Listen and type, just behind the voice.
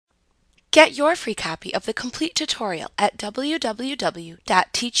Get your free copy of the complete tutorial at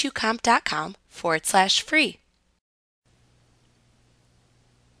www.teachucomp.com/free.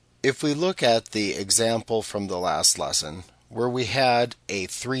 If we look at the example from the last lesson, where we had a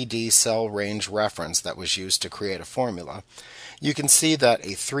 3D cell range reference that was used to create a formula, you can see that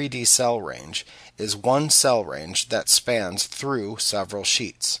a 3D cell range is one cell range that spans through several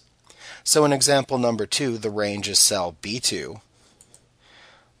sheets. So in example number 2, the range is cell B2,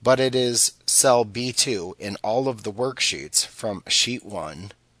 but it is cell B2 in all of the worksheets from sheet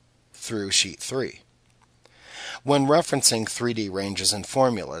 1 through sheet 3. When referencing 3D ranges and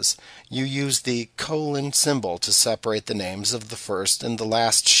formulas, you use the colon symbol to separate the names of the first and the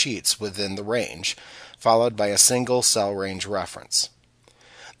last sheets within the range, followed by a single cell range reference.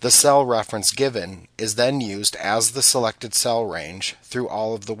 The cell reference given is then used as the selected cell range through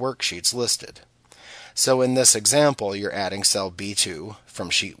all of the worksheets listed. So in this example, you're adding cell B2 from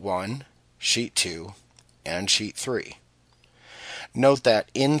sheet 1, sheet 2, and sheet 3. Note that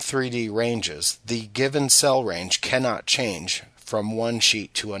in 3D ranges, the given cell range cannot change from one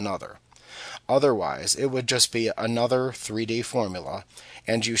sheet to another. Otherwise, it would just be another 3D formula,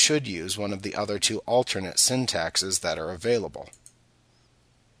 and you should use one of the other two alternate syntaxes that are available.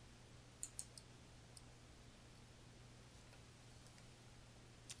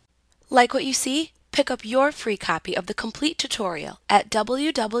 Like what you see? Pick up your free copy of the complete tutorial at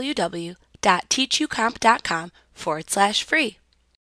www.teachucomp.com/free.